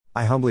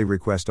I humbly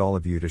request all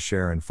of you to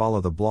share and follow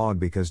the blog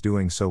because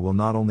doing so will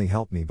not only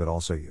help me but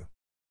also you.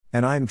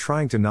 And I am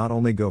trying to not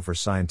only go for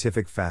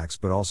scientific facts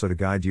but also to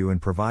guide you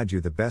and provide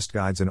you the best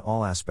guides in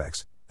all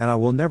aspects, and I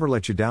will never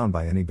let you down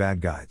by any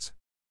bad guides.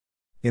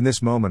 In this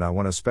moment I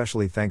want to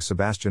especially thank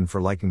Sebastian for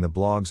liking the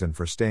blogs and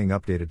for staying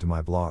updated to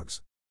my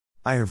blogs.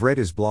 I have read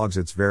his blogs,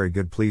 it's very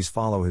good, please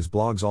follow his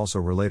blogs, also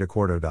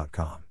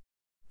relatacordo.com.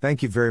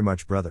 Thank you very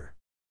much, brother.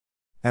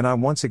 And I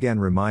once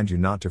again remind you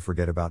not to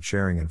forget about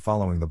sharing and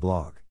following the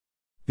blog.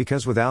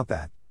 Because without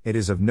that, it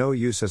is of no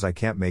use as I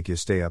can't make you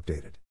stay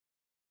updated.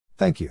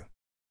 Thank you.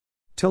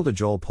 Tilda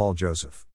Joel Paul Joseph.